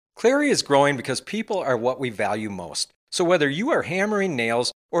Cleary is growing because people are what we value most. So whether you are hammering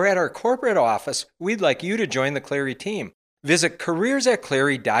nails or at our corporate office, we'd like you to join the Cleary team. Visit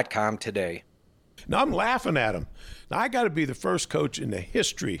careersatcleary.com today. Now I'm laughing at him. Now I got to be the first coach in the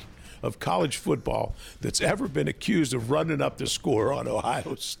history of college football that's ever been accused of running up the score on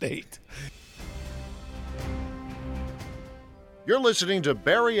Ohio State. You're listening to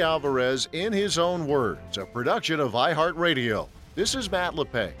Barry Alvarez in His Own Words, a production of iHeartRadio. This is Matt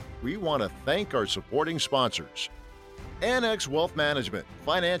LePay. We want to thank our supporting sponsors. Annex Wealth Management.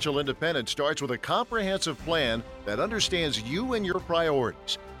 Financial independence starts with a comprehensive plan that understands you and your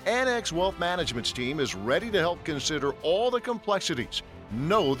priorities. Annex Wealth Management's team is ready to help consider all the complexities.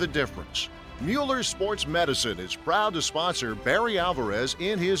 Know the difference. Mueller Sports Medicine is proud to sponsor Barry Alvarez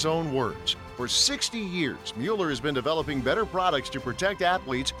in His Own Words. For 60 years, Mueller has been developing better products to protect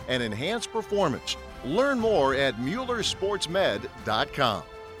athletes and enhance performance. Learn more at MuellerSportsMed.com.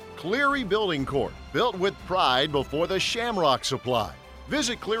 Cleary Building Corp. Built with pride before the Shamrock Supply.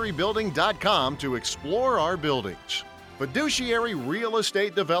 Visit ClearyBuilding.com to explore our buildings. Fiduciary Real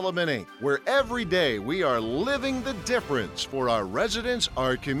Estate Development, Inc., where every day we are living the difference for our residents,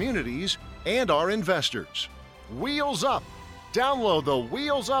 our communities, and our investors. Wheels Up. Download the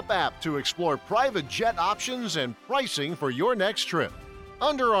Wheels Up app to explore private jet options and pricing for your next trip.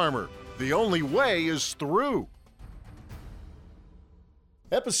 Under Armour. The only way is through.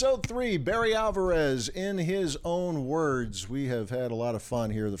 Episode 3, Barry Alvarez in His Own Words. We have had a lot of fun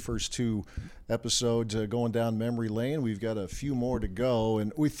here the first 2 episodes going down memory lane. We've got a few more to go.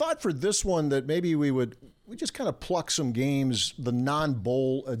 And we thought for this one that maybe we just kind of pluck some games, the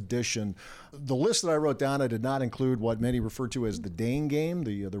non-bowl edition. The list that I wrote down, I did not include what many refer to as the Dane game,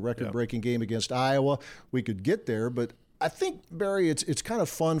 the record-breaking game against Iowa. We could get there, but I think, Barry, it's kind of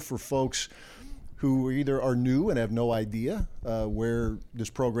fun for folks who either are new and have no idea where this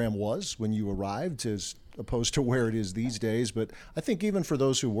program was when you arrived as opposed to where it is these days. But I think even for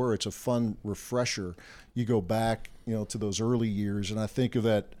those who were, it's a fun refresher. You go back, to those early years, and I think of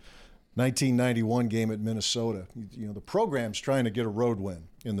that 1991 game at Minnesota. The program's trying to get a road win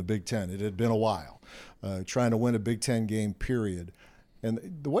in the Big Ten. It had been a while, trying to win a Big Ten game, period. And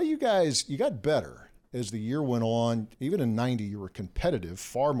the way you got better as the year went on. Even in 90, you were competitive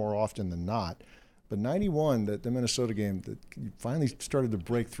far more often than not. But 91, the Minnesota game, you finally started to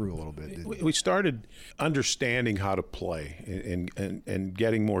break through a little bit. We started understanding how to play and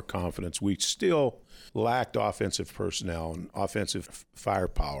getting more confidence. We still lacked offensive personnel and offensive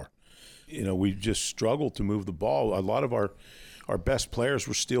firepower. We just struggled to move the ball. A lot of our best players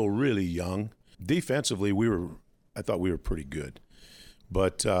were still really young. Defensively, I thought we were pretty good.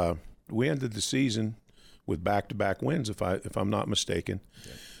 But we ended the season with back-to-back wins, if I'm not mistaken.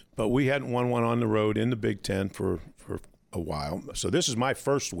 Yeah. But we hadn't won one on the road in the Big Ten for a while. So this is my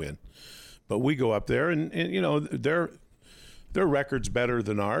first win. But we go up there, and their record's better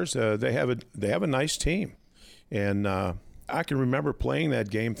than ours. They have a nice team. And I can remember playing that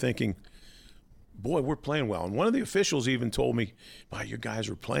game thinking, boy, we're playing well. And one of the officials even told me, wow, your guys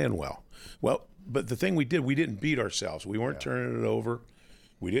are playing well. Well, but the thing we didn't beat ourselves. We weren't turning it over.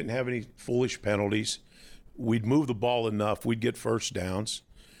 We didn't have any foolish penalties. We'd move the ball enough. We'd get first downs.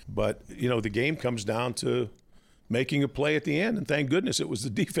 But, the game comes down to making a play at the end, and thank goodness it was the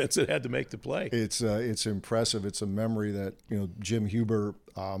defense that had to make the play. It's impressive. It's a memory that, Jim Huber,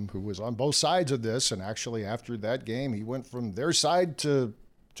 who was on both sides of this, and actually after that game, he went from their side to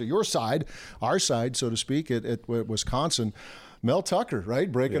your side, our side, so to speak, at Wisconsin. Mel Tucker,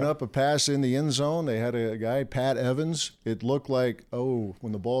 right, breaking up a pass in the end zone. They had a guy, Pat Evans. It looked like,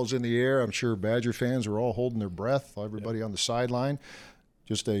 when the ball's in the air, I'm sure Badger fans were all holding their breath, everybody on the sideline.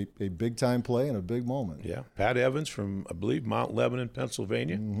 Just a big-time play and a big moment. Yeah, Pat Evans from, I believe, Mount Lebanon,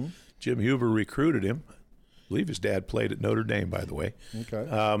 Pennsylvania. Mm-hmm. Jim Huber recruited him. I believe his dad played at Notre Dame, by the way. Okay.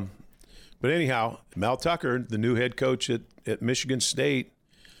 But anyhow, Mel Tucker, the new head coach at Michigan State,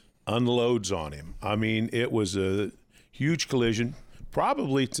 unloads on him. I mean, it was a huge collision.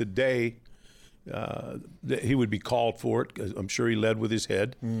 Probably today he would be called for it, 'cause I'm sure he led with his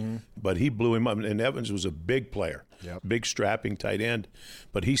head. Mm-hmm. But he blew him up. And Evans was a big player. Yep. Big strapping tight end,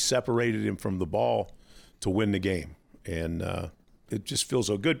 but he separated him from the ball to win the game, and it just feels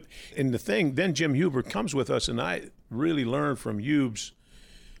so good. And then Jim Huber comes with us, and I really learned from Hubes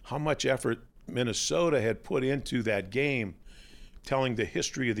how much effort Minnesota had put into that game, telling the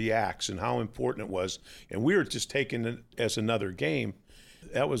history of the Axe and how important it was, and we were just taking it as another game.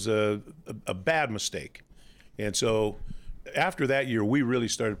 That was a bad mistake, and so after that year, we really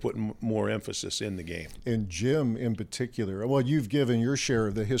started putting more emphasis in the game. And Jim in particular, well, you've given your share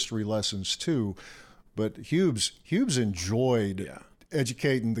of the history lessons too, but Hubes enjoyed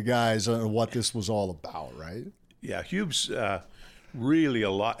educating the guys on what this was all about, right? Yeah, Hube's really a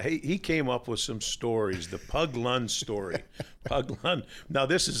lot. He came up with some stories. The Pug Lund story. Pug Lund. Now,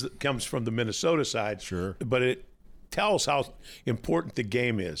 this comes from the Minnesota side. Sure. But it tells how important the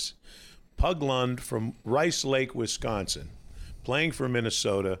game is. Pug Lund from Rice Lake, Wisconsin, playing for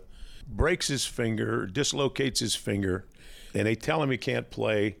Minnesota, breaks his finger, dislocates his finger, and they tell him he can't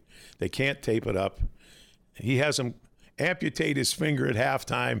play. They can't tape it up. He has him amputate his finger at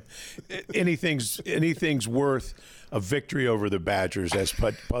halftime. Anything's worth a victory over the Badgers, as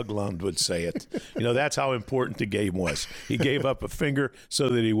Pug Lund would say it. You know, that's how important the game was. He gave up a finger so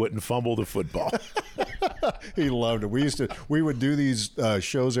that he wouldn't fumble the football. He loved it. We would do these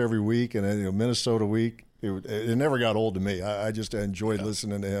shows every week, and Minnesota Week. It never got old to me. I just enjoyed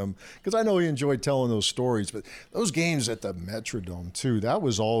listening to him because I know he enjoyed telling those stories. But those games at the Metrodome too, that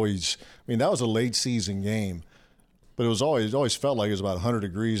was always. I mean, that was a late season game. But it always felt like it was about 100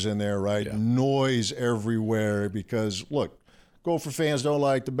 degrees in there, right? Yeah. Noise everywhere because, look, Gopher fans don't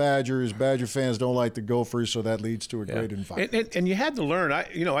like the Badgers. Badger fans don't like the Gophers, so that leads to a great environment. And you had to learn.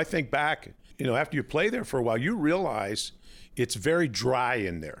 I think back, after you play there for a while, you realize it's very dry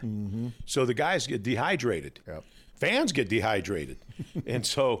in there. Mm-hmm. So the guys get dehydrated. Yep. Fans get dehydrated. And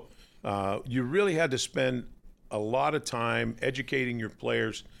so you really had to spend a lot of time educating your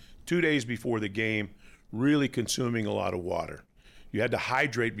players 2 days before the game, really consuming a lot of water. You had to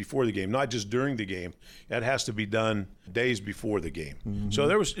hydrate before the game, not just during the game. That has to be done days before the game. Mm-hmm. So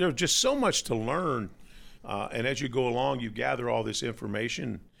there was just so much to learn. And as you go along, you gather all this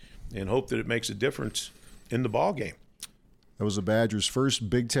information and hope that it makes a difference in the ball game. That was the Badgers'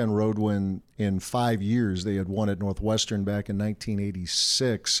 first Big Ten road win in 5 years. They had won at Northwestern back in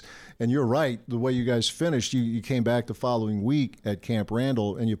 1986. And you're right, the way you guys finished, you came back the following week at Camp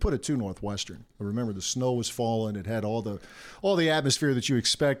Randall, and you put it to Northwestern. I remember the snow was falling. It had all the atmosphere that you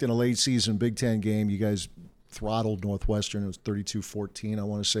expect in a late-season Big Ten game. You guys throttled Northwestern. It was 32-14, I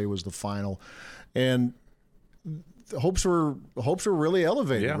want to say, was the final. And the hopes were really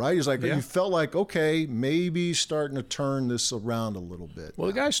elevated, right? It's like you felt like, okay, maybe starting to turn this around a little bit. Well,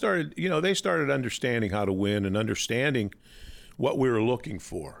 the guys started, they started understanding how to win and understanding what we were looking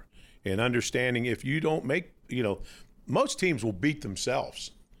for, and understanding if you don't make, most teams will beat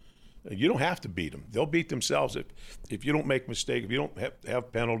themselves. You don't have to beat them; they'll beat themselves if you don't make mistakes, if you don't have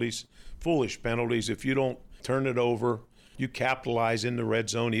penalties, foolish penalties, if you don't turn it over, you capitalize in the red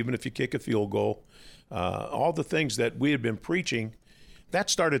zone, even if you kick a field goal. All the things that we had been preaching, that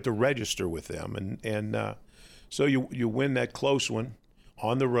started to register with them. And so you win that close one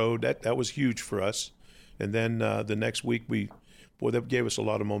on the road. That was huge for us. And then the next week, that gave us a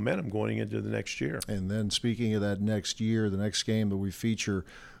lot of momentum going into the next year. And then speaking of that next year, the next game that we feature,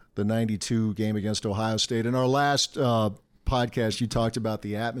 the 92 game against Ohio State. In our last podcast, you talked about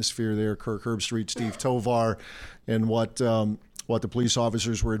the atmosphere there, Kirk Herbstreit, Steve Tovar, and what the police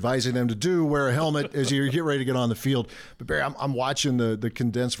officers were advising them to do, wear a helmet as you get ready to get on the field. But Barry, I'm watching the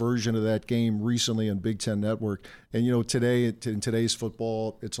condensed version of that game recently on Big Ten Network. And, today, in today's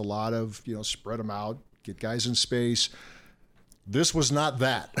football, it's a lot of, spread them out, get guys in space. This was not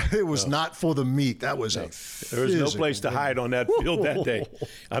that. It was not for the meat. That was there was no place to hide on that field that day.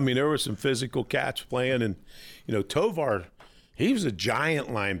 I mean, there were some physical cats playing, and, Tovar, he was a giant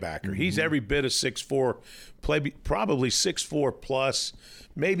linebacker. Mm-hmm. He's every bit of 6'4", probably 6'4 plus,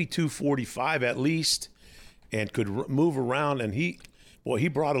 maybe 245 at least, and could move around. And he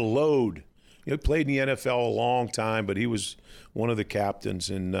brought a load. He played in the NFL a long time, but he was one of the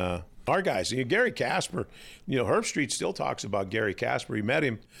captains. And our guys, Gary Casper, Herbstreit still talks about Gary Casper. He met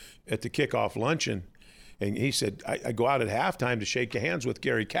him at the kickoff luncheon. And he said, I go out at halftime to shake hands with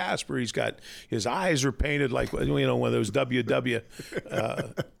Gary Casper. His eyes are painted like, one of those WWF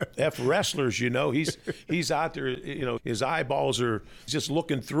wrestlers, He's out there, his eyeballs are just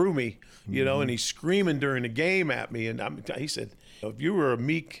looking through me, and he's screaming during the game at me. And he said, if you were a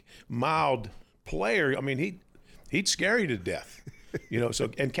meek, mild player, he'd scare you to death.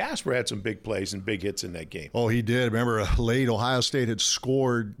 And Casper had some big plays and big hits in that game. Oh, he did. Remember, late Ohio State had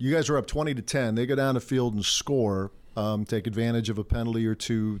scored. You guys were up 20-10. They go down the field and score, take advantage of a penalty or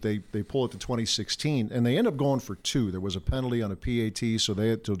two. They pull it to 2016, and they end up going for two. There was a penalty on a PAT, so they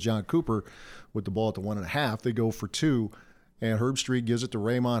had to John Cooper with the ball at the 1.5. They go for two, and Herbstreit gives it to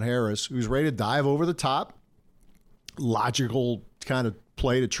Raymond Harris, who's ready to dive over the top. Logical kind of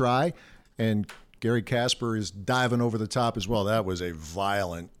play to try, and Gary Casper is diving over the top as well. That was a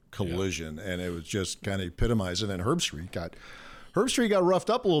violent collision, and it was just kind of epitomized. And then Herbstreit got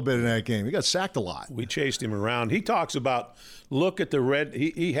roughed up a little bit in that game. He got sacked a lot. We chased him around. He talks about, look at the red.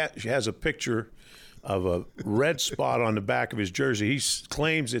 He has a picture of a red spot on the back of his jersey. He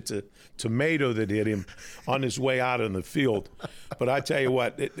claims it's a tomato that hit him on his way out on the field. But I tell you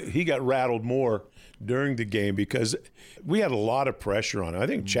what, he got rattled more during the game because we had a lot of pressure on him. I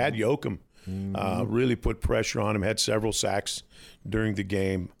think Chad Yoakum really put pressure on him, had several sacks during the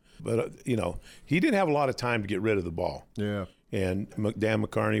game. But, he didn't have a lot of time to get rid of the ball. Yeah. And Dan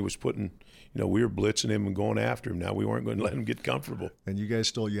McCarney was putting – we were blitzing him and going after him. Now we weren't going to let him get comfortable. And you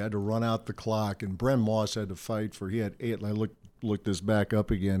guys you had to run out the clock. And Bren Moss had to fight he had 8, and I looked this back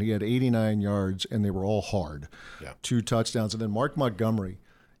up again. He had 89 yards, and they were all hard. Yeah. 2 touchdowns. And then Mark Montgomery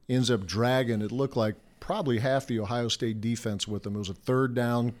ends up dragging, it looked like probably half the Ohio State defense with him. It was a 3rd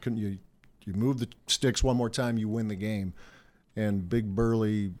down. You move the sticks one more time, you win the game. And big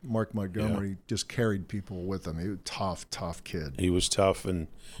burly Mark Montgomery just carried people with him. He was a tough kid. He was tough and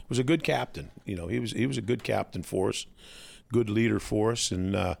was a good captain. He was a good captain for us, good leader for us,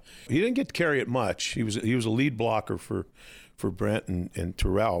 and he didn't get to carry it much. He was a lead blocker for Brent and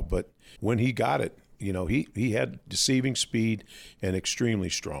Terrell, but when he got it, he had deceiving speed and extremely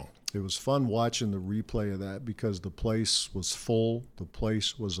strong. It was fun watching the replay of that because the place was full, the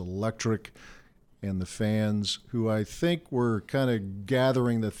place was electric. And the fans, who I think were kind of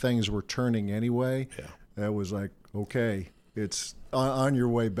gathering that things were turning anyway, that was like, okay, it's on your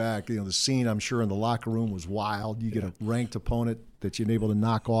way back. The scene, I'm sure, in the locker room was wild. You get a ranked opponent that you're able to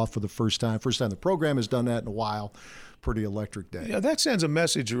knock off for the first time. First time the program has done that in a while. Pretty electric day. Yeah, that sends a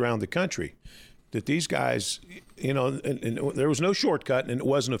message around the country that these guys, and there was no shortcut, and it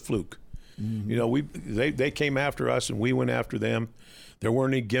wasn't a fluke. Mm-hmm. They came after us, and we went after them. There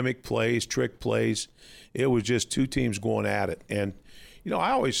weren't any gimmick plays, trick plays. It was just 2 teams going at it. And, I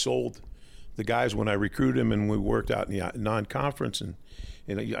always sold the guys when I recruited them and we worked out in the non-conference. And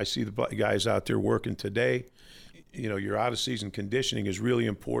I see the guys out there working today. Your out-of-season conditioning is really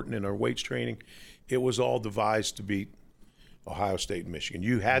important in our weights training. It was all devised to beat Ohio State and Michigan.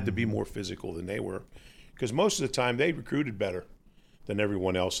 You had to be more physical than they were because most of the time they recruited better than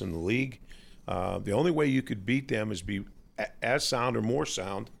everyone else in the league. The only way you could beat them is be as sound or more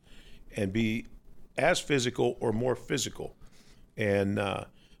sound and be as physical or more physical. And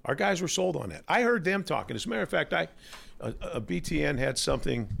our guys were sold on that. I heard them talking. As a matter of fact, BTN had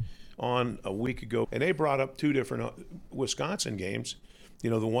something on a week ago, and they brought up 2 different Wisconsin games.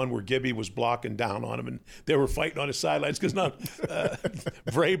 The one where Gibby was blocking down on him, and they were fighting on his sidelines because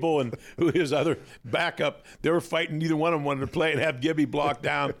Vrabel and his other backup, they were fighting. Neither one of them wanted to play and have Gibby blocked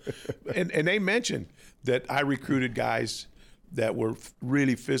down. And they mentioned that I recruited guys that were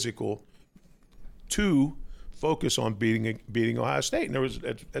really physical to focus on beating Ohio State,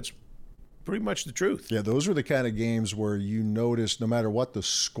 and that's pretty much the truth. Yeah, those were the kind of games where you noticed no matter what the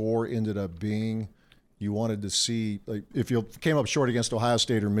score ended up being, you wanted to see, like, if you came up short against Ohio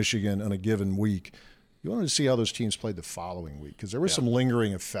State or Michigan on a given week, you wanted to see how those teams played the following week because there was some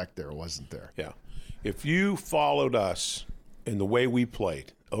lingering effect there, wasn't there? Yeah. If you followed us in the way we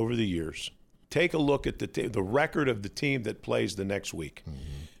played over the years, take a look at the record of the team that plays the next week.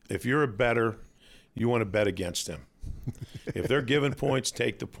 Mm-hmm. If you're a bettor, you want to bet against them. If they're giving points,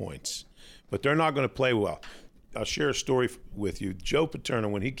 take the points. But they're not going to play well. I'll share a story with you. Joe Paterno,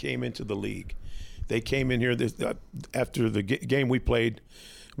 when he came into the league, they came in here after the game we played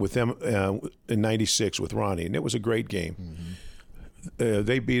with them in '96 with Ronnie, and it was a great game. Mm-hmm.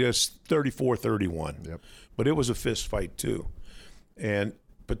 They beat us 34-31, yep. But it was a fist fight too. And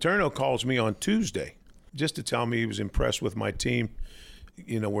Paterno calls me on Tuesday just to tell me he was impressed with my team.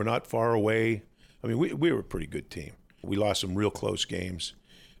 We're not far away. I mean, we were a pretty good team. We lost some real close games.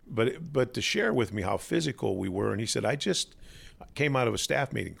 But to share with me how physical we were, and he said, I just came out of a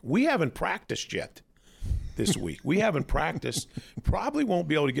staff meeting. We haven't practiced yet this week. We haven't practiced. Probably won't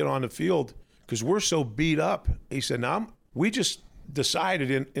be able to get on the field because we're so beat up. He said, we just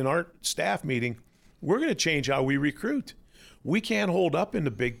decided in our staff meeting, we're going to change how we recruit. We can't hold up in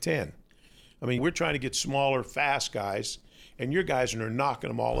the Big Ten. I mean, we're trying to get smaller, fast guys, and your guys are knocking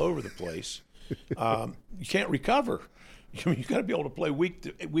them all over the place. You can't recover. You got to be able to play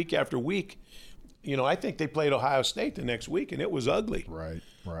week after week. I think they played Ohio State the next week, and it was ugly. Right.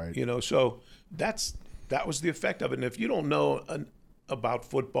 So that was the effect of it. And if you don't know about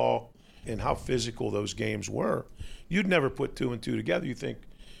football and how physical those games were, you'd never put 2 and 2 together. You think,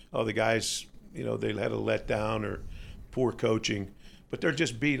 the guys, they had a letdown or poor coaching. But they're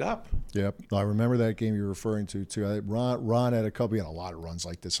just beat up. Yep. I remember that game you're referring to, too. Ron had he had a lot of runs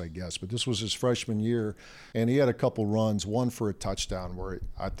like this, I guess, but this was his freshman year, and he had a couple runs, one for a touchdown where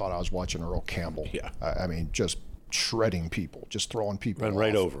I thought I was watching Earl Campbell. Yeah. I mean, just shredding people, just throwing people Run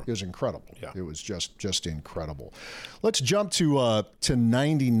right off. over. It was incredible. Yeah. It was just incredible. Let's jump to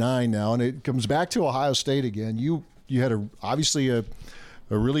 99 now, and it comes back to Ohio State again. You had obviously a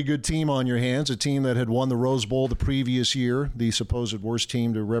really good team on your hands, a team that had won the Rose Bowl the previous year, the supposed worst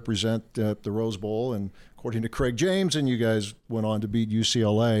team to represent the Rose Bowl, and according to Craig James, and you guys went on to beat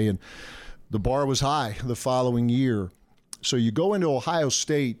UCLA, and the bar was high the following year. So you go into Ohio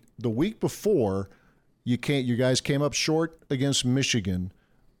State the week before. You guys came up short against Michigan.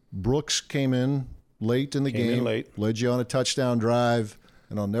 Brooks came in late in the game, led you on a touchdown drive,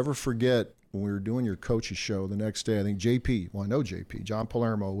 and I'll never forget when we were doing your coach's show the next day. I think I know JP, John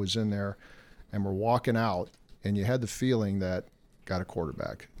Palermo was in there, and we're walking out, and you had the feeling that got a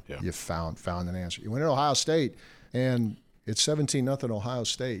quarterback. Yeah. You found an answer. You went to Ohio State, and it's 17-0 Ohio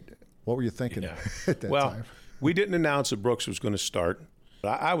State. What were you thinking at that time? Well, we didn't announce that Brooks was going to start.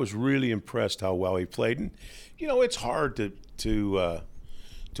 I was really impressed how well he played. And, it's hard to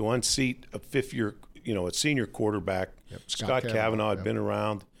unseat a fifth-year, a senior quarterback. Yep. Scott Kavanaugh had been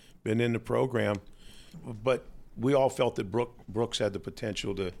around, been in the program. But we all felt that Brooks had the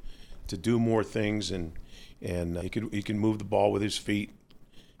potential to do more things, and he can move the ball with his feet.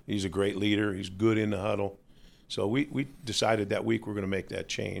 He's a great leader. He's good in the huddle. So we decided that week we're going to make that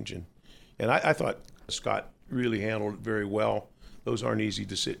change. And I thought Scott really handled it very well. Those aren't easy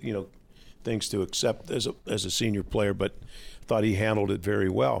things to accept as a senior player, but thought he handled it very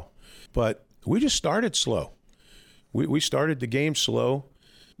well. But we just started slow. We started the game slow,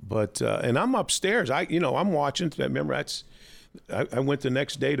 but and I'm upstairs. I'm watching. Remember, I went the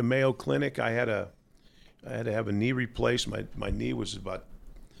next day to Mayo Clinic. I had to have a knee replaced. My knee was about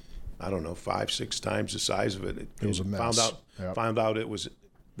 5-6 times the size of it. It was a mess. Found out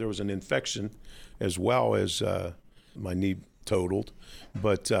there was an infection as well as my knee totaled.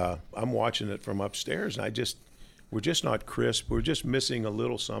 But I'm watching it from upstairs, and we're just not crisp. We're just missing a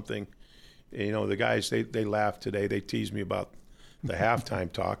little something. The guys, they laugh today. They tease me about the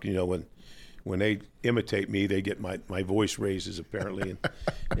halftime talk. When they imitate me, they get my voice raises apparently.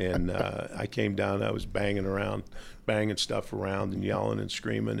 And I came down. I was banging stuff around and yelling and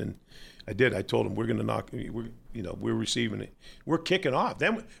screaming. And I did. I told them we're going to knock. We're receiving it. We're kicking off.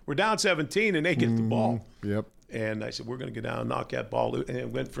 Then we're down 17, and they get the ball. Yep. And I said, we're going to go down and knock that ball. And it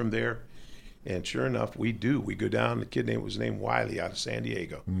went from there. And sure enough, we do. We go down. The kid was named Wiley out of San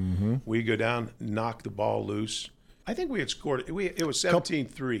Diego. Mm-hmm. We go down, knock the ball loose. I think we had scored. It was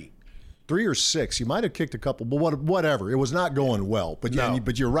 17-3. 3 or 6. You might have kicked a couple, but whatever. It was not going well. But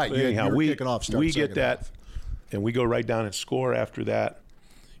but you're right. You're kicking off. We get that, and we go right down and score after that,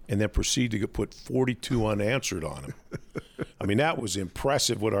 and then proceed to put 42 unanswered on them. I mean, that was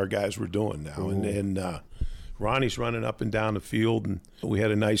impressive what our guys were doing now. And Ronnie's running up and down the field, and we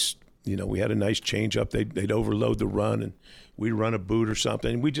had a nice change up. They'd overload the run, and we'd run a boot or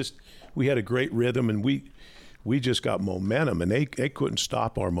something. And we had a great rhythm, and we just got momentum, and they couldn't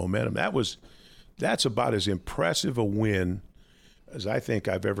stop our momentum. That's about as impressive a win as I think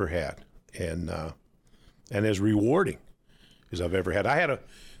I've ever had, and as rewarding as I've ever had.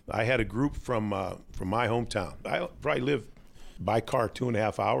 I had a group from my hometown. I probably live by car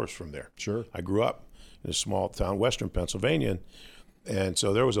 2.5 hours from there. Sure. I grew up in a small town, western Pennsylvania, and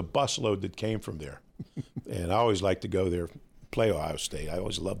so there was a busload that came from there. And I always liked to go there, play Ohio State. I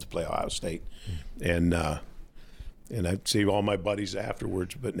always loved to play Ohio State. And I'd see all my buddies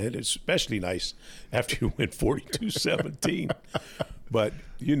afterwards, but it's especially nice after you win 42-17. But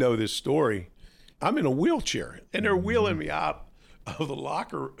you know this story. I'm in a wheelchair, and they're wheeling me out of the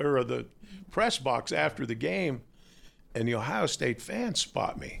locker or the press box after the game, and the Ohio State fans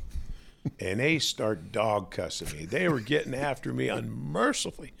spot me, and they start dog cussing me. They were getting after me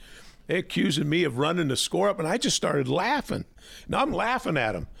unmercifully. They accusing me of running the score up, and I just started laughing. Now I'm laughing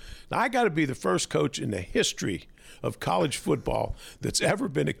at them. Now I got to be the first coach in the history of college football that's ever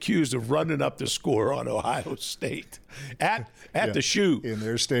been accused of running up the score on Ohio State at the shoe in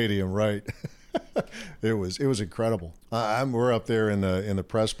their stadium, right? It was incredible. We're up there in the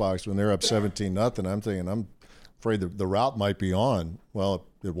press box when they're up 17-0. I'm thinking, I'm afraid the route might be on. Well,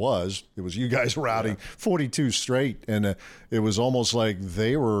 it was you guys routing 42 straight, and it was almost like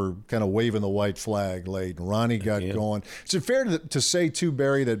they were kind of waving the white flag late. And Ronnie got going. Is it fair to say too,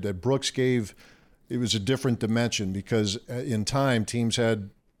 Barry, that Brooks gave? It was a different dimension because in time teams had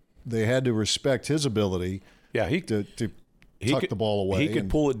to respect his ability. Yeah, to tuck the ball away. He could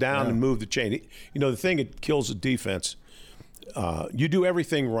pull it down and move the chain. The thing that kills the defense, you do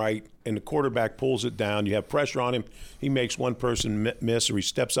everything right, and the quarterback pulls it down. You have pressure on him. He makes one person miss, or he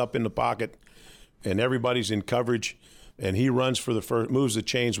steps up in the pocket, and everybody's in coverage, and he runs for the first, moves the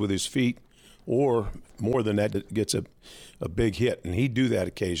chains with his feet. or more than that gets a big hit. And he'd do that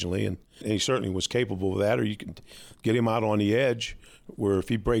occasionally, and he certainly was capable of that. Or you could get him out on the edge where if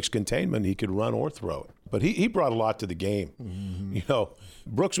he breaks containment, he could run or throw it. But he brought a lot to the game. Mm-hmm. You know,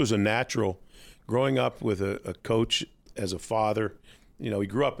 Brooks was a natural. Growing up with a coach as a father, you know, he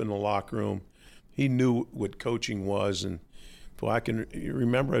grew up in the locker room. He knew what coaching was. And I can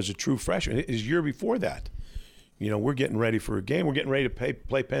remember as a true freshman, his year before that, you know, we're getting ready for a game. We're getting ready to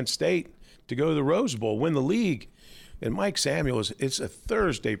play Penn State to go to the Rose Bowl, win the league. And Mike Samuel, it's a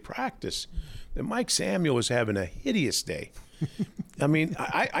Thursday practice. And Mike Samuel was having a hideous day. I mean,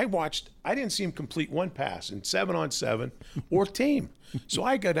 I watched, I didn't see him complete one pass in 7-on-7 or team. So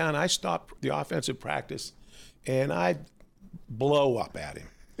I go down, I stop the offensive practice, and I blow up at him.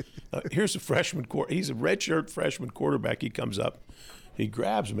 Here's a freshman, he's a redshirt freshman quarterback. He comes up, he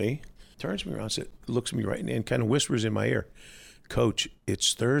grabs me, turns me around, looks me right in and kind of whispers in my ear, "Coach,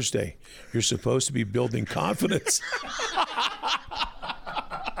 it's Thursday. You're supposed to be building confidence."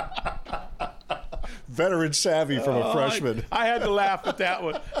 Veteran savvy from a freshman. I had to laugh at that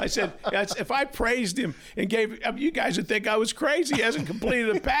one. I said, if I praised him and gave, you guys would think I was crazy. He hasn't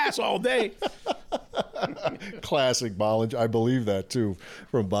completed a pass all day. Classic Bollinger. I believe that, too,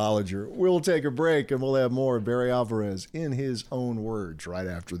 from Bollinger. We'll take a break, and we'll have more of Barry Alvarez in his own words right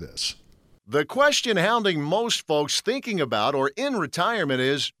after this. The question hounding most folks thinking about or in retirement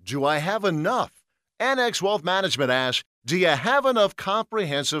is, do I have enough? Annex Wealth Management asks, do you have enough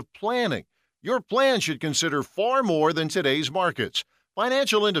comprehensive planning? Your plan should consider far more than today's markets.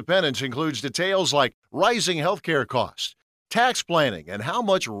 Financial independence includes details like rising healthcare costs, tax planning, and how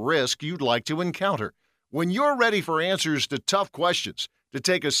much risk you'd like to encounter. When you're ready for answers to tough questions, to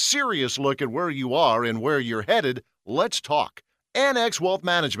take a serious look at where you are and where you're headed, let's talk. Annex Wealth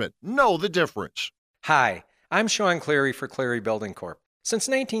Management. Know the difference. Hi, I'm Sean Cleary for Cleary Building Corp. Since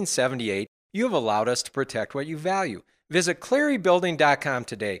 1978, you have allowed us to protect what you value. Visit ClearyBuilding.com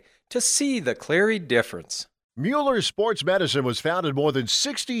today to see the Cleary difference. Mueller Sports Medicine was founded more than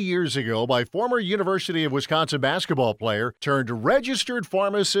 60 years ago by former University of Wisconsin basketball player turned registered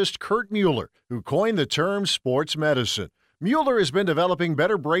pharmacist Kurt Mueller, who coined the term sports medicine. Mueller has been developing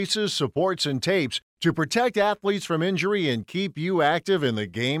better braces, supports, and tapes to protect athletes from injury and keep you active in the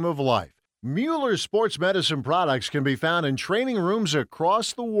game of life. Mueller Sports Medicine products can be found in training rooms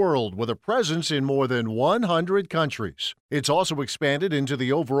across the world with a presence in more than 100 countries. It's also expanded into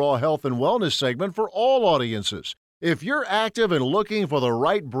the overall health and wellness segment for all audiences. If you're active and looking for the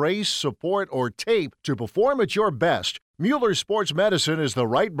right brace, support, or tape to perform at your best, Mueller Sports Medicine is the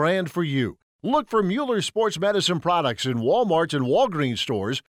right brand for you. Look for Mueller Sports Medicine products in Walmart and Walgreens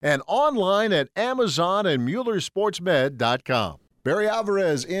stores and online at Amazon and MuellerSportsMed.com. Barry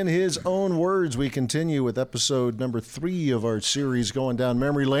Alvarez in his own words. We continue with episode number 3 of our series going down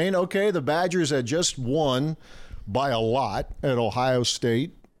memory lane. Okay, the Badgers had just won by a lot at Ohio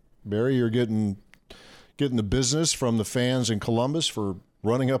State. Barry, you're getting the business from the fans in Columbus for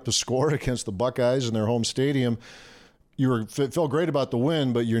running up the score against the Buckeyes in their home stadium. You felt great about the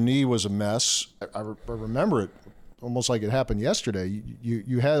win, but your knee was a mess. I remember it almost like it happened yesterday.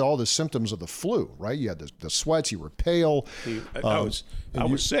 You had all the symptoms of the flu, right? You had the sweats. You were pale. I was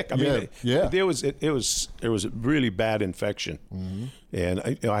sick. I mean, there was a really bad infection,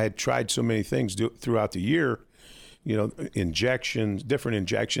 and I had tried so many things throughout the year, you know, different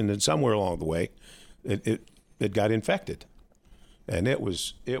injections, and somewhere along the way, it got infected, and it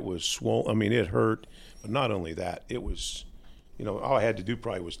was swollen. I mean, it hurt. But not only that, it was, you know, all I had to do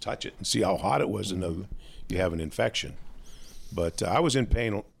probably was touch it and see how hot it was and know you have an infection. But I was in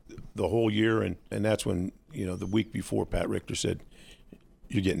pain the whole year, and that's when, you know, the week before Pat Richter said,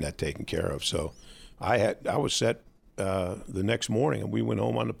 you're getting that taken care of. So I was set the next morning, and we went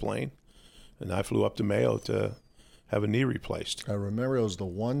home on the plane, and I flew up to Mayo to have a knee replaced. I remember it was the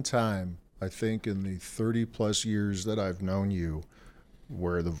one time, I think, in the 30-plus years that I've known you,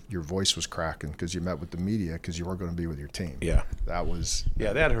 where your voice was cracking because you met with the media because you weren't going to be with your team. Yeah. That was...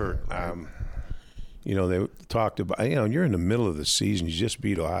 Yeah, that hurt. Right. You know, they talked about, you know, you're in the middle of the season. You just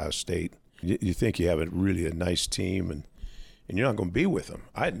beat Ohio State. You think you have a nice team, and you're not going to be with them.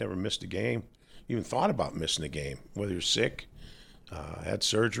 I had never missed a game, even thought about missing a game, whether you're sick, had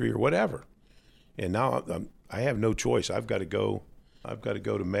surgery, or whatever. And now I have no choice. I've got to go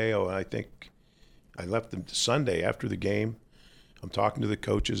to Mayo, and I think I left them Sunday after the game. I'm talking to the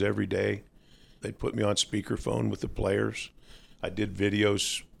coaches every day. They put me on speakerphone with the players. I did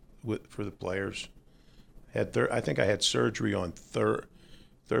videos for the players. I think I had surgery on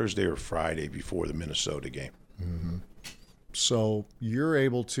Thursday or Friday before the Minnesota game. Mm-hmm. So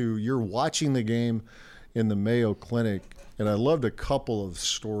you're watching the game in the Mayo Clinic, And I loved a couple of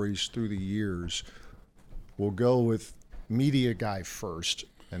stories through the years. We'll go with media guy first,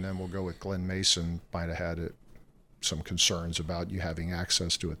 and then we'll go with Glenn Mason. Might have had some concerns about you having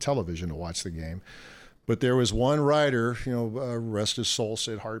access to a television to watch the game. But there was one writer, rest his soul,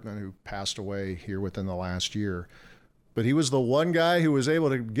 Sid Hartman, who passed away here within the last year. But he was the one guy who was able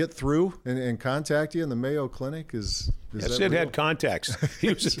to get through and contact you in the Mayo Clinic. Sid had contacts.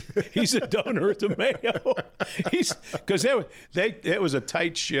 He's a donor at the Mayo. Because it was a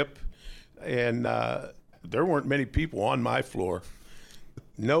tight ship, and there weren't many people on my floor.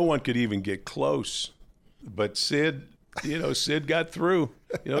 No one could even get close. But Sid got through.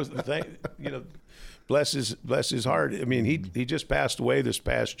 Bless his heart. I mean, he just passed away this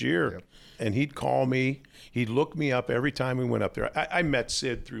past year, yep. And he'd call me. He'd look me up every time we went up there. I met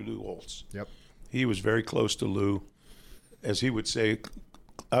Sid through Lou Holtz. Yep. He was very close to Lou. As he would say,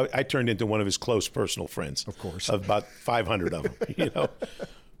 I turned into one of his close personal friends. Of course. Of about 500 of them,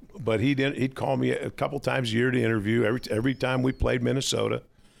 But he'd call me a couple times a year to interview every time we played Minnesota.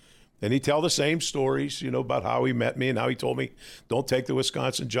 And he'd tell the same stories, about how he met me and how he told me, don't take the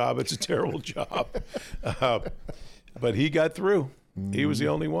Wisconsin job. It's a terrible job. But he got through. Mm-hmm. He was the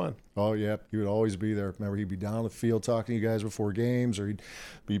only one. Oh, yeah. He would always be there. Remember, he'd be down on the field talking to you guys before games, or he'd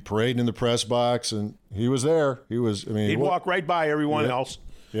be parading in the press box, and he was there. He'd walk right by everyone else.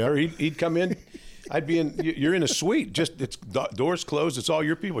 Yeah. Or he'd come in. I'd be you're in a suite, it's doors closed, it's all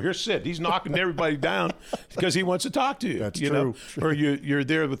your people. Here's Sid. He's knocking everybody down because he wants to talk to you. That's true. Or you're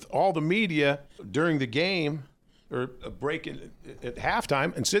there with all the media during the game or a break at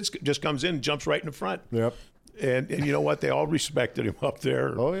halftime, and Sid just comes in and jumps right in the front. Yep. And you know what? They all respected him up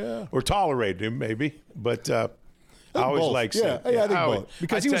there. Oh, yeah. Or tolerated him, maybe. But I always liked Sid. Yeah, I think both.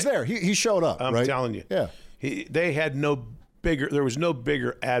 Because he was there. He showed up, I'm right? telling you. Yeah. There was no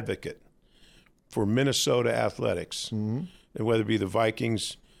bigger advocate for Minnesota athletics, mm-hmm. and whether it be the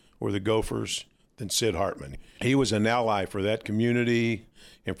Vikings or the Gophers, than Sid Hartman. He was an ally for that community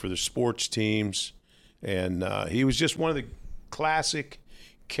and for the sports teams, and he was just one of the classic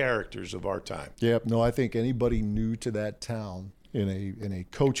characters of our time. Yep. No, I think anybody new to that town in a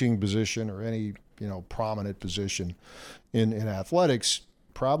coaching position or any prominent position in athletics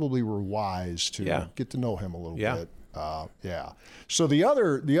probably were wise to get to know him a little bit. So the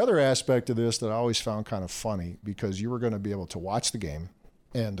other aspect of this that I always found kind of funny, because you were going to be able to watch the game,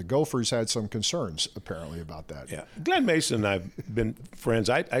 and the Gophers had some concerns apparently about that. Yeah, Glenn Mason and I've been friends.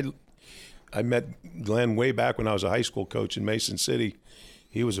 I met Glenn way back when I was a high school coach in Mason City.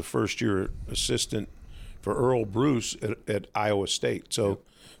 He was a first-year assistant for Earl Bruce at Iowa State. So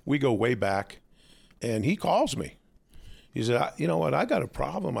we go way back, and he calls me. He said, you know what, I got a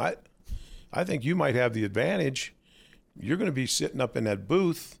problem. I think you might have the advantage. You're going to be sitting up in that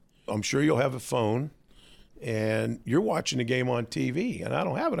booth. I'm sure you'll have a phone, and you're watching the game on TV, and I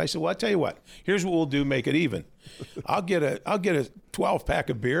don't have it. I said, well, I'll tell you what. Here's what we'll do, make it even. I'll get a 12-pack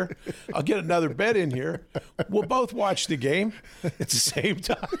of beer. I'll get another bed in here. We'll both watch the game at the same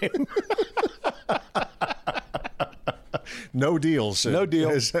time. No deal, Sid. No deal.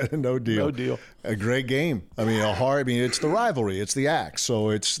 No deal. No deal. A great game. I mean, it's the rivalry. It's the axe. So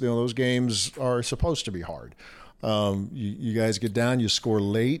it's those games are supposed to be hard. You guys get down, you score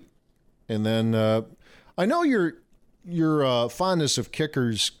late, and then I know your fondness of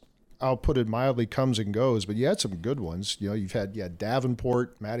kickers, I'll put it mildly, comes and goes, but you had some good ones. You've had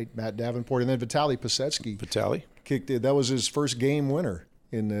Davenport, Matt Davenport, and then Vitaly Pasetsky. Vitaly kicked it. That was his first game winner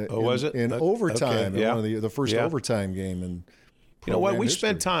in overtime. Okay. Yeah. One of the first overtime game. And you know what? We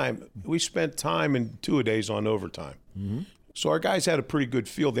spent time in two-a-days on overtime. Mm-hmm. So our guys had a pretty good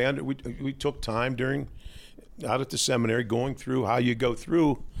feel. We took time out at the seminary going through how you go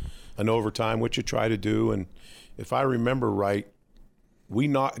through an overtime, what you try to do. And if I remember right, we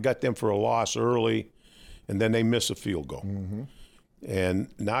got them for a loss early, and then they miss a field goal. Mm-hmm. And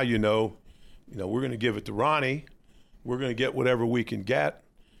now we're going to give it to Ronnie. We're going to get whatever we can get.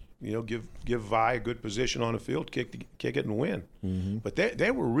 Give Vi a good position on the field, kick it and win. Mm-hmm. But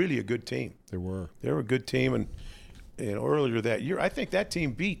they were really a good team. They were a good team, and earlier that year, I think that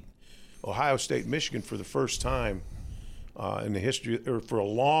team beat Ohio State, Michigan for the first time in the history, or for a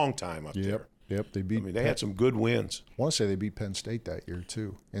long time up there. Yep, they beat. They had some good wins. I want to say they beat Penn State that year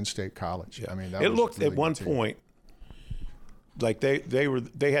too, in-state college. Yeah. It looked really at one point like they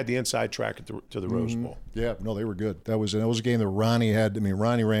had the inside track to the Rose Bowl. Yeah, no, they were good. That was a game that Ronnie had.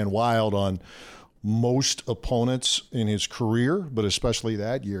 Ronnie ran wild on most opponents in his career, but especially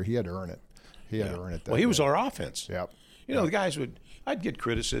that year, he had to earn it. He had to earn it. He was our offense. Yep. The guys I'd get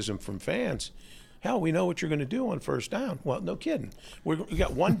criticism from fans. Hell, we know what you're going to do on first down. Well, no kidding. We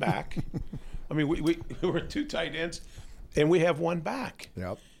got one back. We were two tight ends. and we have one back.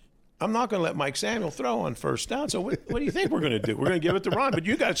 Yep. I'm not going to let Mike Samuel throw on first down. So what do you think we're going to do? We're going to give it to Ron, but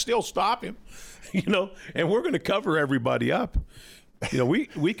you got to still stop him, and we're going to cover everybody up.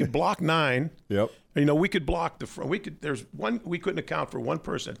 We could block 9. Yep. We could block the front. We couldn't account for one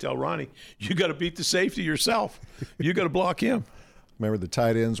person. I tell Ronnie, you got to beat the safety yourself. You got to block him. Remember the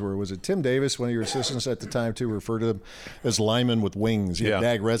tight ends was it Tim Davis, one of your assistants at the time too, referred to them as linemen with wings. You had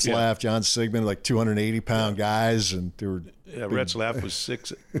Dag Retzlaff, John Sigmund, like 280-pound guys, and they were. Yeah, Retzlaff was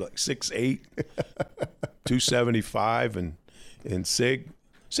 6'8", 275, and Sig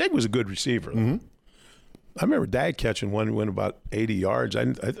was a good receiver. Mm-hmm. I remember Dag catching one went about 80 yards. I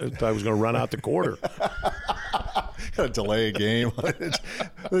thought I was going to run out the quarter. Delay a game.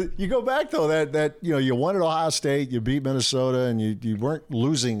 You go back though that you won at Ohio State, you beat Minnesota, and you weren't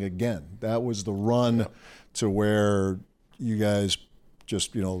losing again. That was the run to where you guys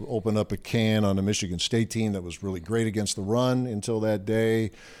just opened up a can on the Michigan State team that was really great against the run until that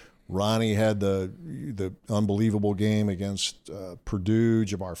day. Ronnie had the unbelievable game against Purdue.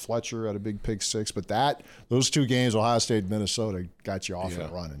 Jamar Fletcher had a big pick 6, but those 2 games, Ohio State and Minnesota, got you off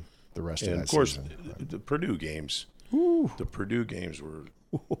and running the rest of that season. And of course, the Purdue games. The Purdue games were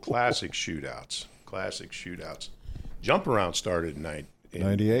classic shootouts. Jump around started in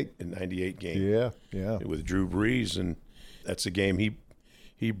 98. In 98 game. Yeah. With Drew Brees, and that's a game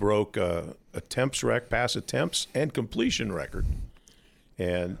he broke pass attempts and completion record.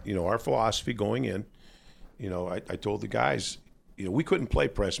 And our philosophy going in, I told the guys, we couldn't play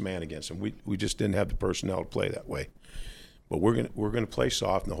press man against them. We just didn't have the personnel to play that way. But we're gonna play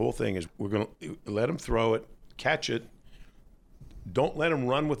soft, and the whole thing is we're gonna let them throw it, catch it. Don't let them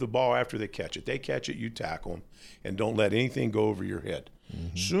run with the ball after they catch it. They catch it, you tackle them, and don't let anything go over your head.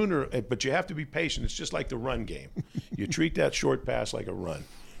 Mm-hmm. But you have to be patient. It's just like the run game. You treat that short pass like a run,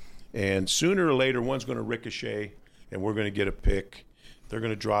 and sooner or later, one's going to ricochet, and we're going to get a pick. They're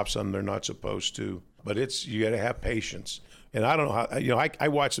going to drop something they're not supposed to. But you got to have patience. And I don't know how. I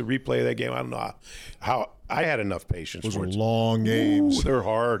watched the replay of that game. I don't know how I had enough patience. Those were long games. Ooh, they're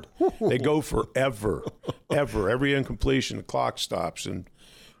hard. They go forever, ever. Every incompletion, the clock stops, and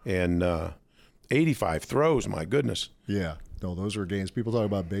 85 throws. My goodness. Yeah. No, those were games. People talk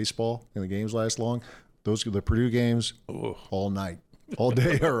about baseball and the games last long. Those are the Purdue games all night, all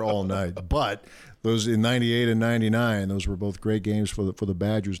day or all night. But those in 98 and 99, those were both great games for the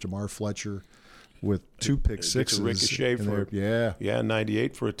Badgers. Jamar Fletcher with 2 pick sixes. Ricochet in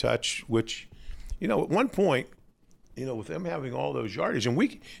 98 for a touch, which, at one point, with them having all those yardage,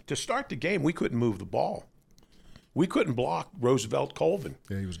 and to start the game, we couldn't move the ball. We couldn't block Roosevelt Colvin.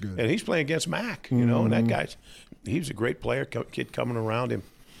 Yeah, he was good. And he's playing against Mack, and that guy, he was a great player, kid coming around him.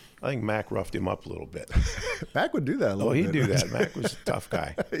 I think Mack roughed him up a little bit. Mack would do that a little bit. He'd do that. Mack was a tough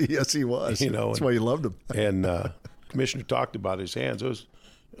guy. Yes, he was. That's why you loved him. And Commissioner talked about his hands.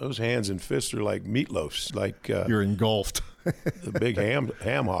 Those hands and fists are like meatloafs. Like you're engulfed. The big ham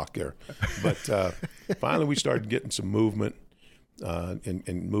hock there. But finally we started getting some movement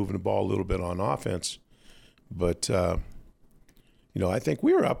and moving the ball a little bit on offense. But, I think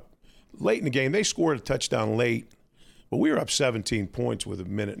we were up late in the game. They scored a touchdown late, but we were up 17 points with a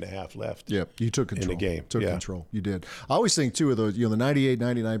minute and a half left. Yeah, you took control. In the game. Took control. You did. I always think, too, of those, the 98,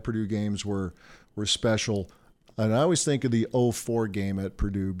 99 Purdue games were special. And I always think of the 04 game at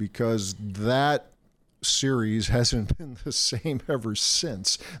Purdue because that series hasn't been the same ever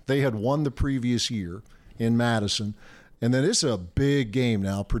since. They had won the previous year in Madison. And then it's a big game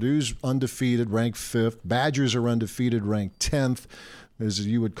now. Purdue's undefeated, ranked 5th. Badgers are undefeated, ranked 10th. As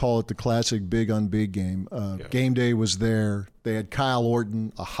you would call it, the classic big on big game. Game day was there. They had Kyle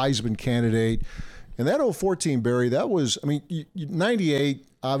Orton, a Heisman candidate. And that 04 team, Barry, that was, 98,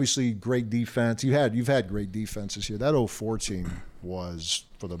 obviously great defense. You've had great defenses here. That 04 team was,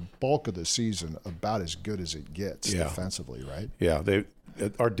 for the bulk of the season, about as good as it gets defensively, right? Yeah,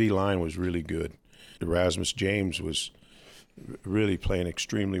 our D-line was really good. Erasmus James was really playing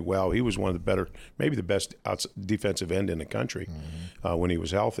extremely well. He was one of the better, maybe the best defensive end in the country when he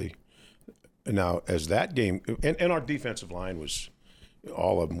was healthy. Now, as that game, and our defensive line was,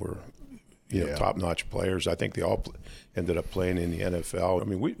 all of them were, top-notch players. I think they all ended up playing in the NFL.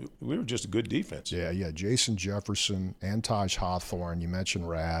 We were just a good defense. Yeah. Jason Jefferson, Antaj Hawthorne, you mentioned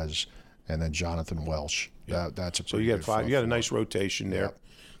Raz, and then Jonathan Welsh. Yeah. That's a pretty so you got 5. You got a nice rotation there. Yep.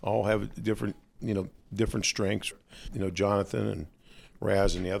 All have different strengths. Jonathan and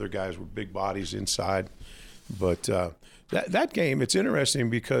Raz and the other guys were big bodies inside. But that game, it's interesting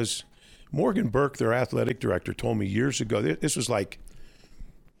because Morgan Burke, their athletic director, told me years ago, this was like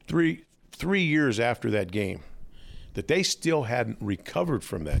three years after that game, that they still hadn't recovered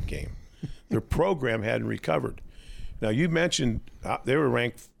from that game. Their program hadn't recovered. Now, you mentioned they were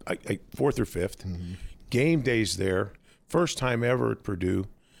ranked fourth or fifth. Mm-hmm. Game days there, first time ever at Purdue,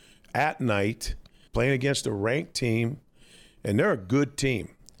 at night, playing against a ranked team, and they're a good team.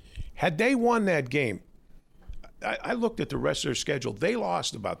 Had they won that game, I looked at the rest of their schedule. They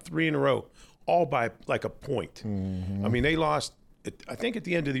lost about 3 in a row, all by like a point. Mm-hmm. I mean, they lost, I think at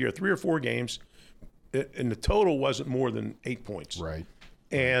the end of the year, 3 or 4 games, and the total wasn't more than 8 points. Right.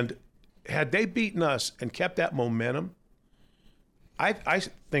 And had they beaten us and kept that momentum, I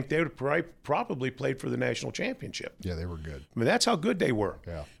think they would have probably played for the national championship. Yeah, they were good. I mean, that's how good they were.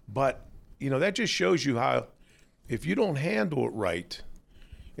 Yeah. But, that just shows you how if you don't handle it right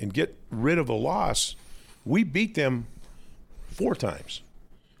and get rid of a loss, we beat them 4 times.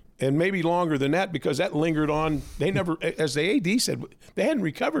 And maybe longer than that because that lingered on. They never, as the AD said, they hadn't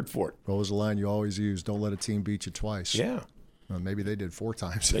recovered for it. What was the line you always use? Don't let a team beat you twice. Yeah. Well, maybe they did 4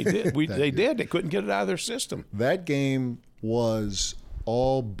 times. They did. They did. They couldn't get it out of their system. That game was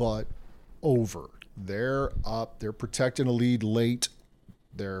all but over. They're up. They're protecting a lead late.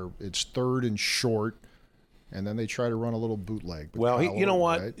 It's 3rd and short. And then they try to run a little bootleg. Well, you know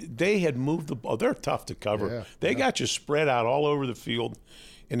what? Right? They had moved the ball. They're tough to cover. Yeah, they got you spread out all over the field.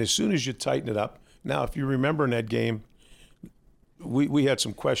 And as soon as you tighten it up, now if you remember in that game, we had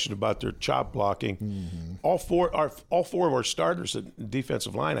some question about their chop blocking. Mm-hmm. All four of our starters at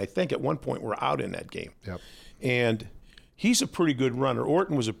defensive line, I think at one point were out in that game. Yep. And he's a pretty good runner.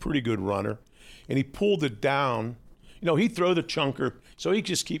 Orton was a pretty good runner, and he pulled it down. He'd throw the chunker, so he'd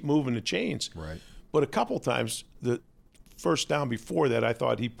just keep moving the chains. Right. But a couple times, the first down before that, I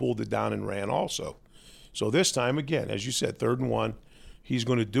thought he pulled it down and ran also. So this time, again, as you said, 3rd and 1, he's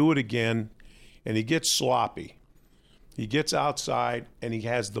going to do it again, and he gets sloppy. He gets outside, and he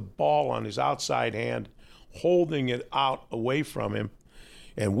has the ball on his outside hand, holding it out away from him.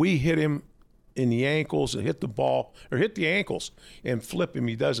 And we hit him in the ankles and hit the ankles and flip him.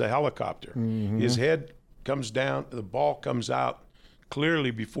 He does a helicopter. Mm-hmm. His head comes down, the ball comes out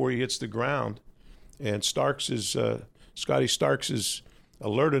clearly before he hits the ground. And Scotty Starks is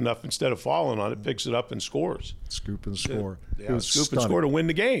alert enough, instead of falling on it, picks it up and scores. Scoop and score. It was scoop and score to win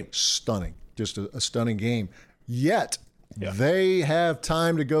the game. Stunning. Just a stunning game. Yet, they have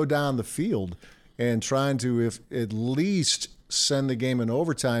time to go down the field and trying to, if at least, send the game in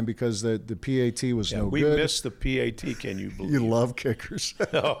overtime because the PAT was no good. We missed the PAT, can you believe it? You love kickers.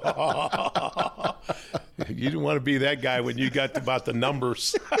 You didn't want to be that guy when you got about the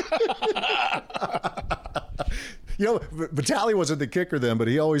numbers. Vitale wasn't the kicker then, but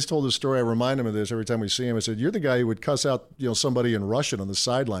he always told the story. I remind him of this every time we see him. I said, "You're the guy who would cuss out, somebody in Russian on the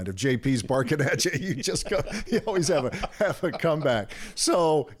sideline. If JP's barking at you, you just go. You always have a comeback."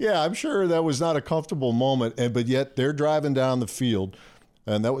 So yeah, I'm sure that was not a comfortable moment, but yet they're driving down the field,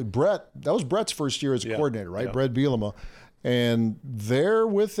 and that was Brett. That was Brett's first year as a coordinator, right? Yeah. Brett Bielema. And they're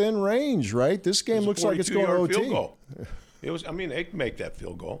within range, right? This game looks like it's going to OT. Field goal. It was. I mean, they can make that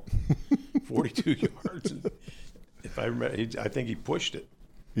field goal, 42 yards. If I remember, I think he pushed it.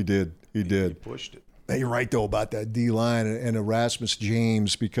 He did. He pushed it. Now, you're right though about that D line and Erasmus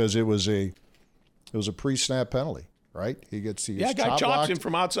James because it was a pre-snap penalty, right? He gets guy chops him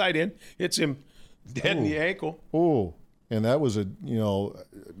from outside in, hits him dead in the ankle. Oh, and that was I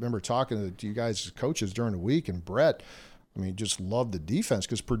remember talking to you guys as coaches during the week, and Brett. I mean, just loved the defense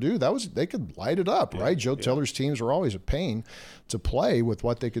because Purdue, they could light it up, right? Joe Tiller's teams were always a pain to play with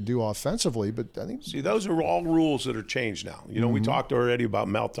what they could do offensively. But I think those are all rules that are changed now. We talked already about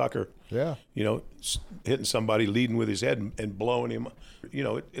Mel Tucker. Yeah. Hitting somebody, leading with his head and blowing him.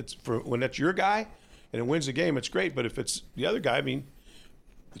 It's for when that's your guy and it wins the game, it's great. But if it's the other guy, I mean,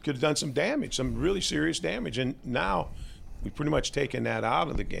 it could have done some damage, some really serious damage. And now we've pretty much taken that out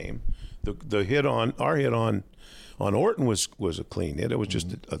of the game. Our hit on Orton was a clean hit. It was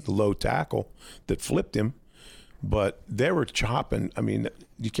just a low tackle that flipped him. But they were chopping. I mean,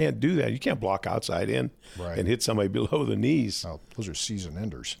 you can't do that. You can't block outside in and hit somebody below the knees. Oh, those are season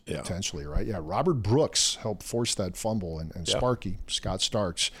enders, potentially, right? Yeah, Robert Brooks helped force that fumble, and Sparky, Scott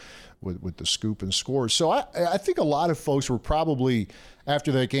Starks, with the scoop and scores. So I think a lot of folks were probably,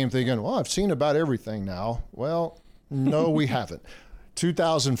 after that game, thinking, well, I've seen about everything now. Well, no, we haven't.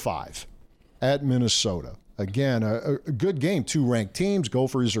 2005 at Minnesota. Again, a good game. 2 ranked teams.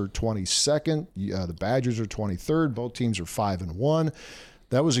 Gophers are 22nd. The Badgers are 23rd. Both teams are 5-1.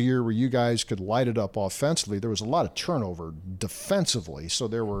 That was a year where you guys could light it up offensively. There was a lot of turnover defensively, so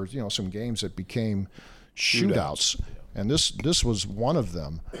there were some games that became shootouts. And this was one of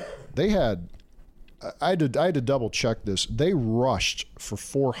them. They had I had to double check this. They rushed for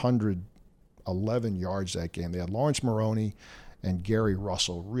 411 yards that game. They had Lawrence Maroney and Gary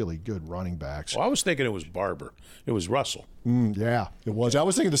Russell, really good running backs. Well, I was thinking it was Barber. It was Russell. Yeah, it was. I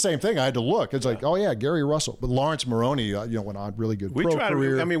was thinking the same thing. I had to look. It's like, oh yeah, Gary Russell. But Lawrence Maroney, went on really good pro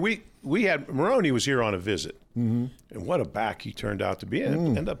career. We had Maroney was here on a visit, and what a back he turned out to be.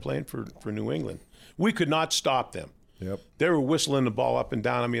 And ended up playing for New England. We could not stop them. Yep. They were whistling the ball up and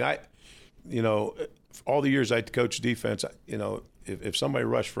down. I mean, all the years I coached defense, if somebody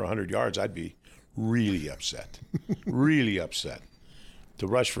rushed for 100 yards, I'd be really upset, really upset. To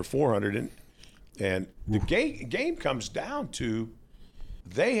rush for 400, and the game comes down to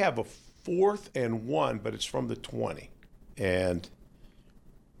they have a 4th and 1, but it's from the 20, and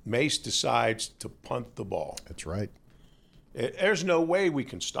Mace decides to punt the ball. That's right. There's no way we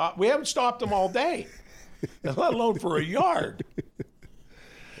can stop. We haven't stopped them all day, let alone for a yard.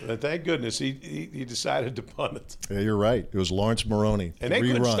 And thank goodness he decided to punt it. Yeah, you're right. It was Lawrence Maroney. And they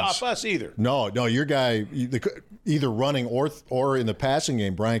couldn't stop us either. No, your guy, either running or in the passing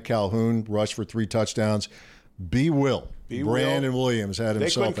game, Brian Calhoun rushed for 3 touchdowns. Brandon Williams had himself a day.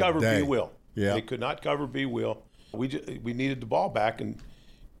 They couldn't cover B. Will. Yeah. They could not cover B. Will. We needed the ball back, and,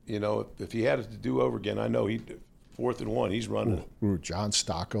 if he had it to do over again, I know 4th and 1, he's running it. John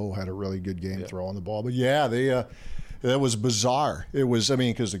Stocco had a really good game throwing the ball. But, yeah, that was bizarre. It was,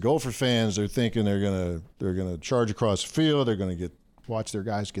 because the Gopher fans, they're thinking they're gonna charge across the field. They're gonna watch their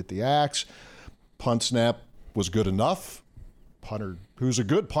guys get the axe. Punt snap was good enough. Punter, who's a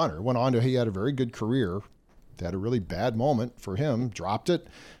good punter, went on he had a very good career. Had a really bad moment for him. Dropped it.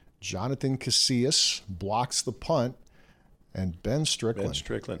 Jonathan Casillas blocks the punt, and Ben Strickland.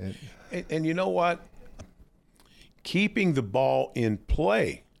 And you know what? Keeping the ball in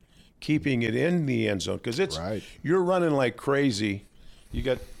play. Keeping it in the end zone, because you're running like crazy. You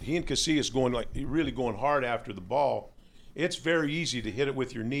got he and Casillas really going hard after the ball. It's very easy to hit it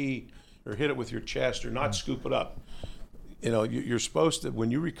with your knee or hit it with your chest or not scoop it up. You're supposed to,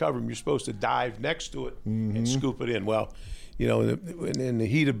 when you recover them, you're supposed to dive next to it and scoop it in. Well, in the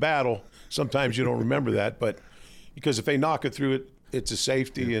heat of battle, sometimes you don't remember that, but because if they knock it through it, it's a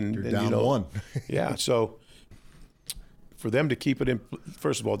safety, you're and down 1. Yeah, so. For them to keep it in,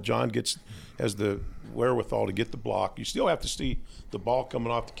 first of all, John has the wherewithal to get the block. You still have to see the ball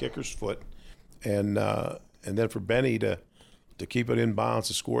coming off the kicker's foot, and then for Benny to keep it in bounds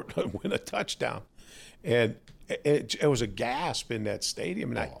to score, win a touchdown, and it was a gasp in that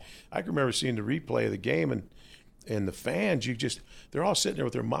stadium. And I can remember seeing the replay of the game, and the fans, they're all sitting there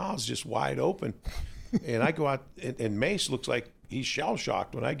with their mouths just wide open, and I go out, and Mace looks like he's shell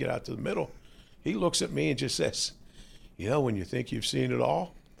shocked when I get out to the middle. He looks at me and just says, when you think you've seen it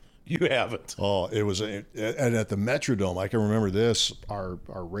all, you haven't. Oh, it was, and at the Metrodome, I can remember this, our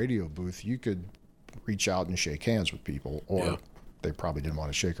radio booth, you could reach out and shake hands with people, or they probably didn't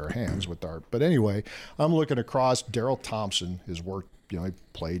want to shake our hands but anyway, I'm looking across. Darrell Thompson, his work, he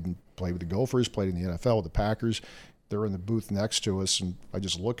played with the Gophers, played in the NFL with the Packers. They're in the booth next to us, and I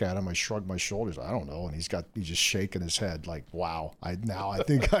just look at him. I shrug my shoulders. I don't know, and he's just shaking his head like, "Wow, I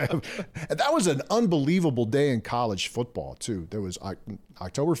think I have." And that was an unbelievable day in college football too. There was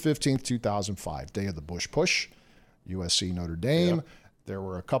October 15th, 2005, day of the Bush Push, USC Notre Dame. Yep. There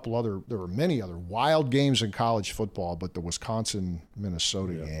were many other wild games in college football, but the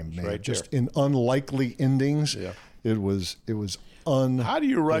Wisconsin-Minnesota game, man, just in unlikely endings. Yeah. It was unbelievable. How do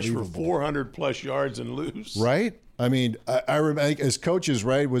you rush for 400 plus yards and lose? Right? I remember as coaches,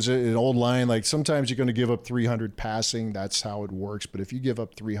 right, was an old line, like sometimes you're going to give up 300 passing. That's how it works. But if you give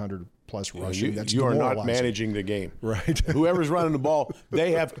up 300 plus rushing, that's you are not managing the game. Right. Whoever's running the ball,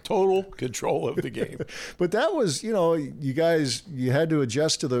 they have total control of the game. But that was, you guys, you had to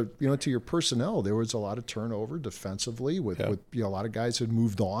adjust to to your personnel. There was a lot of turnover defensively with a lot of guys had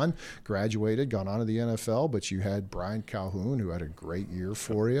moved on, graduated, gone on to the NFL, but you had Brian Calhoun, who had a great year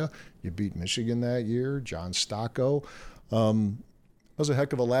for you. You beat Michigan that year, John Stocco. That was a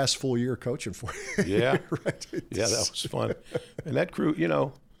heck of a last full year coaching for you. Yeah. Right. Yeah, that was fun. And that crew,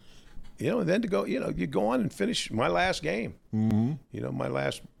 and then to go, you go on and finish my last game. Mm-hmm. My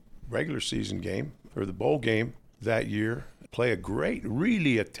last regular season game, or the bowl game that year, play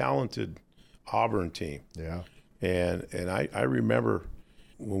really a talented Auburn team. Yeah. And I remember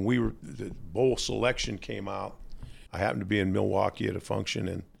when the bowl selection came out, I happened to be in Milwaukee at a function,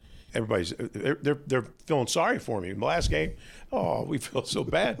 and they're feeling sorry for me. In the last game, we feel so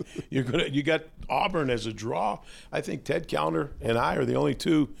bad. You got Auburn as a draw. I think Ted Callender and I are the only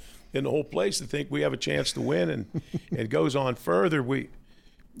two in the whole place that think we have a chance to win, and it goes on further. We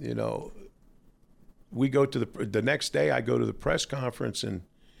go to the next day. I go to the press conference, and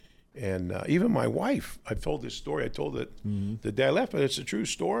even my wife. I've told this story. I told it the day I left, but it's a true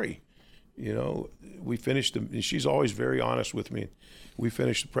story. You know, we finished, and she's always very honest with me. We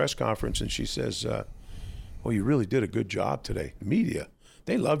finished the press conference, and she says, well, you really did a good job today. Media,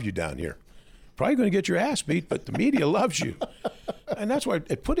 they love you down here. Probably going to get your ass beat, but the media loves you. And that's why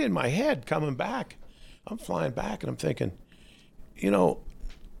it put in my head coming back. I'm flying back, and I'm thinking, you know,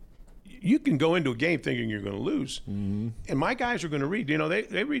 you can go into a game thinking you're going to lose. Mm-hmm. And my guys are going to read. You know,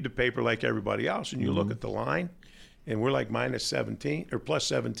 they read the paper like everybody else, and you look at the line, and we're like minus 17 or plus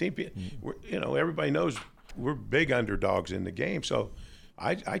 17. You know, everybody knows we're big underdogs in the game. So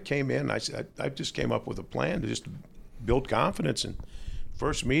I came in, I just came up with a plan to just build confidence. And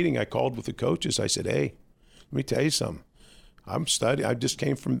first meeting I called with the coaches, I said, hey, let me tell you something. I'm studying. I just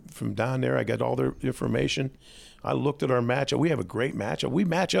came from down there. I got all their information. I looked at our matchup. We have a great matchup. We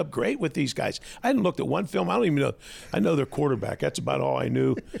match up great with these guys. I hadn't looked at one film. I don't even know. I know their quarterback. That's about all I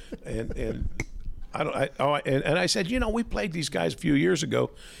knew. And I said, you know, we played these guys a few years ago.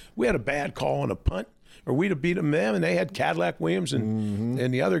 We had a bad call on a punt, or we'd have beaten them, and they had Cadillac Williams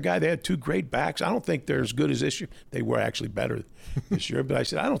and the other guy. They had two great backs. I don't think they're as good as this year. They were actually better this year, but I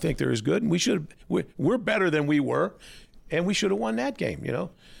said I don't think they're as good, and we're better than we were, and we should have won that game, you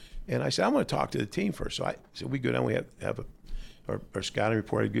know. And I said, I'm going to talk to the team first. So I said, we go down, we have our scouting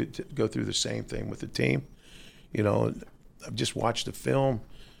report. I go through the same thing with the team. You know, I've just watched the film.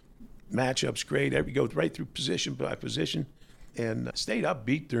 Matchup's great. You go right through position by position. And stayed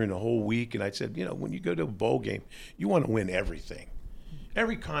upbeat during the whole week. And I said, you know, when you go to a bowl game, you want to win everything.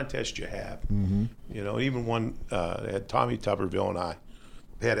 Every contest you have. Mm-hmm. You know, even one, had Tommy Tuberville and I.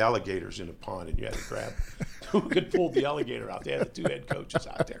 They had alligators in the pond, and you had to grab who could pull the alligator out. They had the two head coaches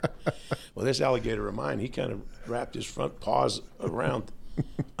out there. Well, this alligator of mine, he kind of wrapped his front paws around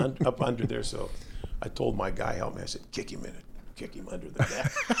up under there. So I told my guy, help me. I said, kick him under the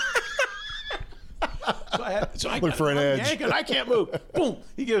neck. So I look for an edge. Yanking, I can't move. Boom!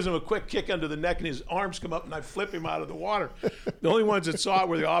 He gives him a quick kick under the neck, and his arms come up, and I flip him out of the water. The only ones that saw it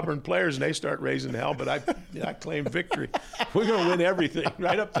were the Auburn players, and they start raising hell. But I claimed victory. We're going to win everything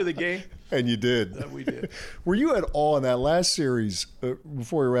right up to the game. And you did. We did. Were you at all in that last series?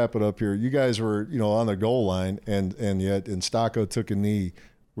 Before we wrap it up here, you guys were, you know, on the goal line, and yet Stocco took a knee.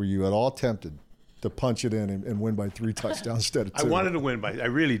 Were you at all tempted to punch it in and win by 3 touchdowns instead of 2? I wanted to win I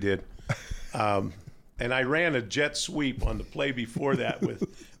really did. And I ran a jet sweep on the play before that with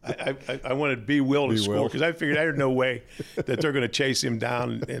I wanted B. Will to score because I figured there's no way that they're going to chase him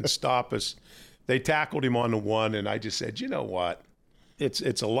down and stop us. They tackled him on the 1, and I just said, you know what? It's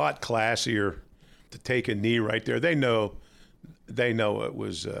a lot classier to take a knee right there. They know it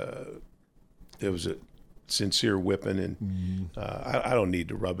was a sincere whipping, and I don't need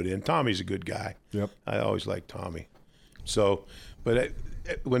to rub it in. Tommy's a good guy. Yep. I always liked Tommy. So, but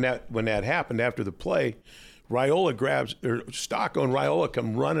when that happened after the play, Stocco and Raiola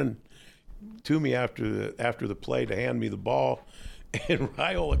come running to me after the play to hand me the ball, and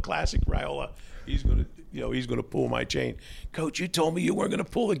classic Raiola, he's gonna pull my chain. Coach, you told me you weren't gonna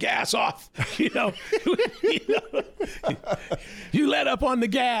pull the gas off. You let up on the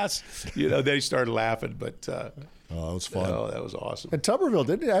gas. They started laughing, but that was fun. That was awesome. And Tuberville,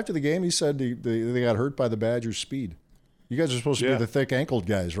 didn't he, after the game, he said they got hurt by the Badgers' speed. You guys are supposed to be the thick-ankled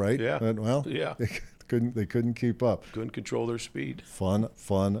guys, right? Yeah. Well, yeah. They couldn't keep up. Couldn't control their speed.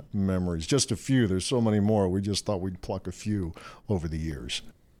 Fun memories. Just a few. There's so many more. We just thought we'd pluck a few over the years.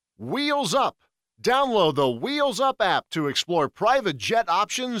 Wheels Up. Download the Wheels Up app to explore private jet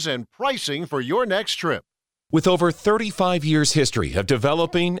options and pricing for your next trip. With over 35 years' history of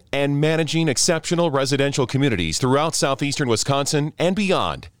developing and managing exceptional residential communities throughout southeastern Wisconsin and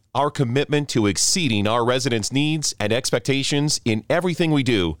beyond, our commitment to exceeding our residents' needs and expectations in everything we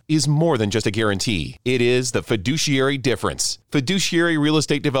do is more than just a guarantee. It is the fiduciary difference. Fiduciary Real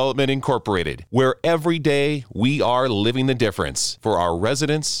Estate Development Incorporated, where every day we are living the difference for our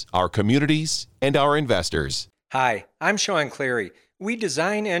residents, our communities, and our investors. Hi, I'm Sean Cleary. We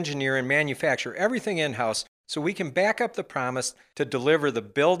design, engineer, and manufacture everything in-house so we can back up the promise to deliver the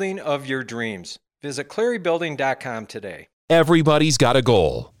building of your dreams. Visit ClearyBuilding.com today. Everybody's got a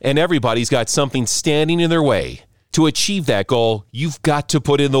goal, and everybody's got something standing in their way. To achieve that goal, you've got to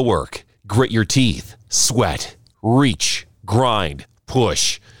put in the work. Grit your teeth, sweat, reach, grind,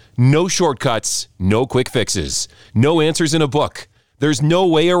 push. No shortcuts, no quick fixes, no answers in a book. There's no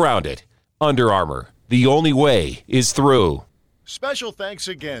way around it. Under Armour, the only way is through. Special thanks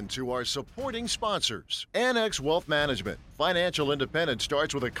again to our supporting sponsors. Annex Wealth Management. Financial independence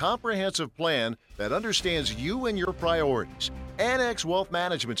starts with a comprehensive plan that understands you and your priorities. Annex Wealth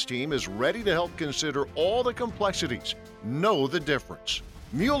Management's team is ready to help consider all the complexities. Know the difference.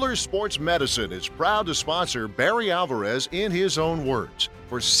 Mueller Sports Medicine is proud to sponsor Barry Alvarez in his own words.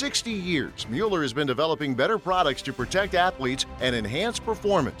 For 60 years, Mueller has been developing better products to protect athletes and enhance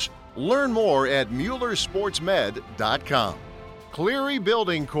performance. Learn more at MuellerSportsMed.com. Cleary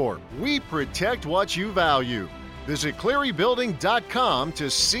Building Corp. We protect what you value. Visit ClearyBuilding.com to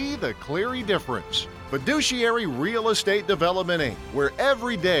see the Cleary difference. Fiduciary Real Estate Development, Inc., where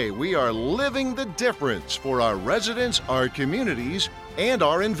every day we are living the difference for our residents, our communities, and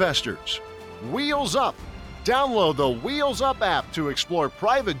our investors. Wheels Up. Download the Wheels Up app to explore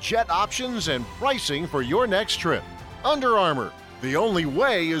private jet options and pricing for your next trip. Under Armour. The only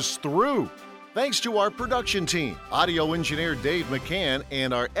way is through. Thanks to our production team, audio engineer Dave McCann,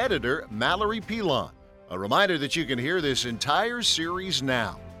 and our editor Mallory Pilon. A reminder that you can hear this entire series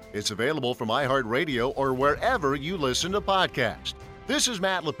now. It's available from iHeartRadio or wherever you listen to podcasts. This is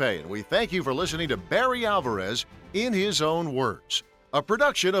Matt LePay, and we thank you for listening to Barry Alvarez in his own words, a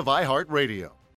production of iHeartRadio.